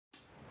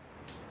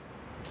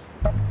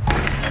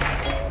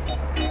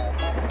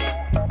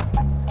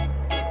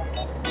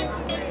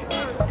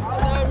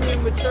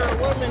mature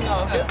women,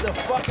 though. Get the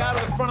fuck out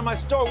of the front of my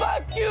store.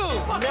 Fuck you!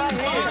 Fuck not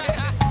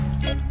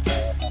here.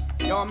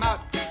 Yo, I'm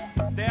out.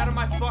 Stay out of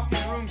my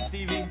fucking room,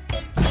 Stevie.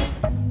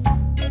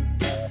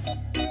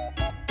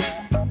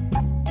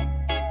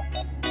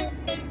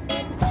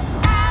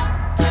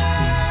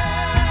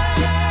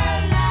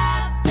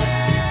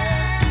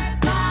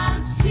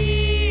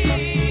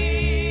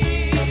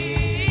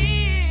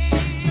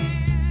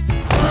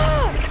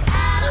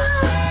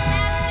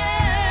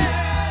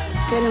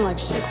 Skating like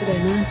shit today,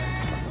 man.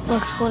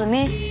 Looks cool to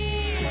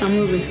me. I'm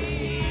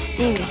moving.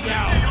 Stevie. Yo,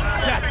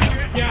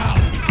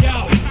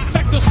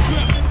 check the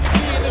script.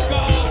 Me and the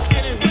girls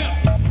getting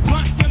whipped.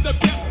 Blunts in the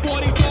bip,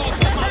 40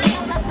 dogs on my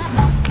lip.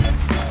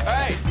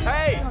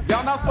 Hey,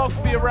 y'all not supposed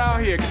to be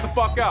around here. Get the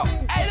fuck out.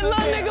 Hey, the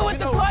little nigga with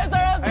the Toys R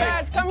Us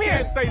badge, come you here.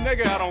 can't say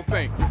nigga, I don't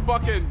think. You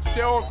fucking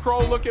Sheryl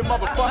Crow looking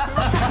motherfucker.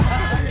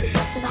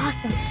 This is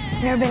awesome.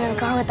 I've never been in a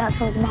car without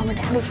someone's mom or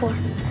dad before.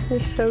 You're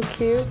so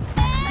cute.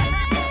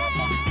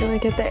 You're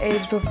like at the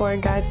age before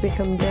guys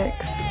become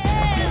dicks.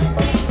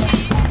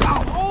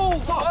 Oh,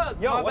 fuck.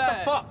 Yo, what the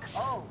fuck?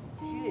 Oh,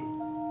 shit.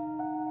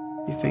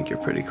 You think you're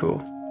pretty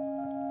cool.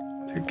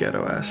 With your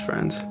ghetto-ass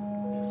friends.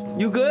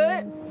 You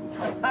good?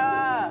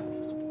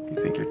 You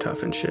think you're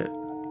tough and shit.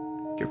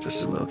 You're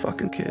just a little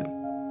fucking kid.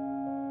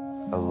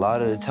 A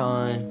lot of the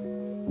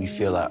time, we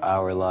feel like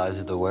our lives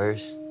are the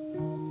worst.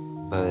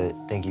 But I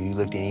think if you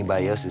looked at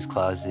anybody else's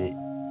closet,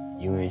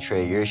 you wouldn't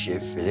trade your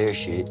shit for their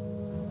shit.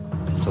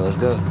 So let's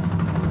go.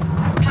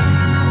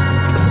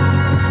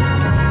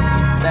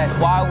 That's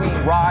why we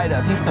ride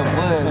a piece of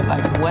wood,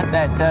 like what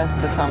that does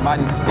to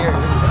somebody's spirit.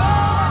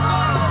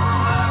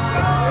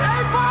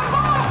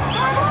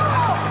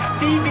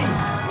 Stevie,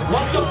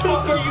 what the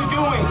fuck are you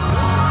doing?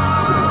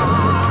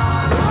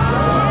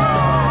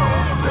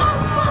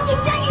 I'm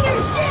fucking taking your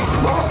shit!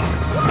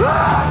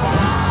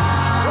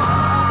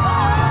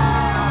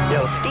 Yo,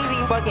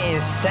 Stevie fucking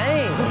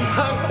insane.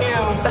 Fuck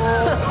him,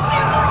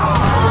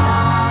 fool.